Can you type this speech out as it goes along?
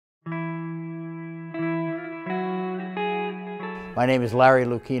My name is Larry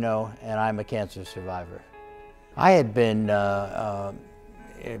Lucchino, and I'm a cancer survivor. I had been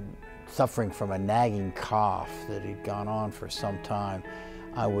suffering from a nagging cough that had gone on for some time.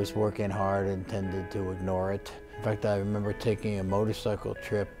 I was working hard and tended to ignore it. In fact, I remember taking a motorcycle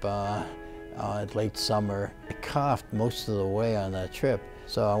trip late summer. I coughed most of the way on that trip.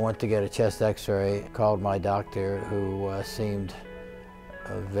 So I went to get a chest x-ray, called my doctor, who seemed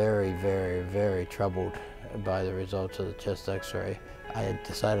very, very, very troubled by the results of the chest x-ray. I had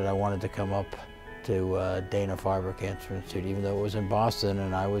decided I wanted to come up to Dana-Farber Cancer Institute, even though it was in Boston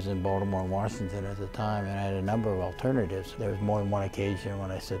and I was in Baltimore and Washington at the time, and I had a number of alternatives. There was more than one occasion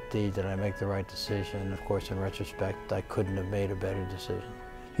when I said, did I make the right decision? Of course, in retrospect, I couldn't have made a better decision.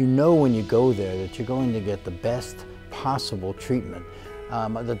 You know when you go there that you're going to get the best possible treatment.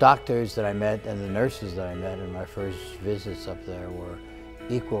 The doctors that I met and the nurses that I met in my first visits up there were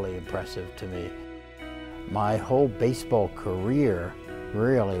equally impressive to me. My whole baseball career,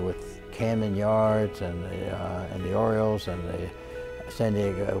 really, with Camden Yards and the Orioles and the San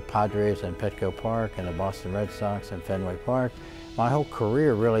Diego Padres and Petco Park and the Boston Red Sox and Fenway Park, my whole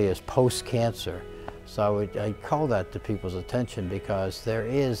career really is post-cancer. So I call that to people's attention because there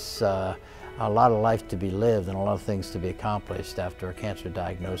is a lot of life to be lived and a lot of things to be accomplished after a cancer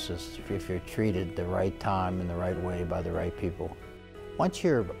diagnosis if you're treated the right time and the right way by the right people. Once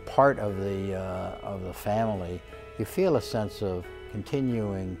you're part of the family, you feel a sense of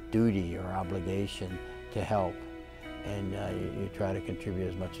continuing duty or obligation to help, and you try to contribute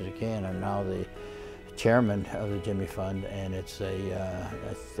as much as you can. I'm now the chairman of the Jimmy Fund, and it's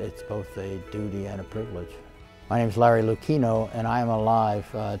both a duty and a privilege. My name is Larry Lucchino, and I am alive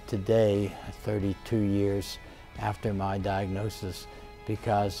today, 32 years after my diagnosis,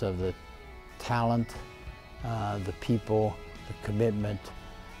 because of the talent, the people, the commitment,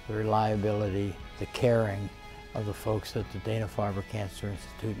 the reliability, the caring of the folks at the Dana-Farber Cancer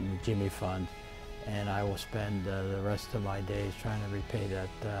Institute and the Jimmy Fund, and I will spend the rest of my days trying to repay that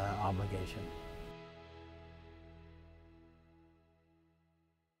obligation.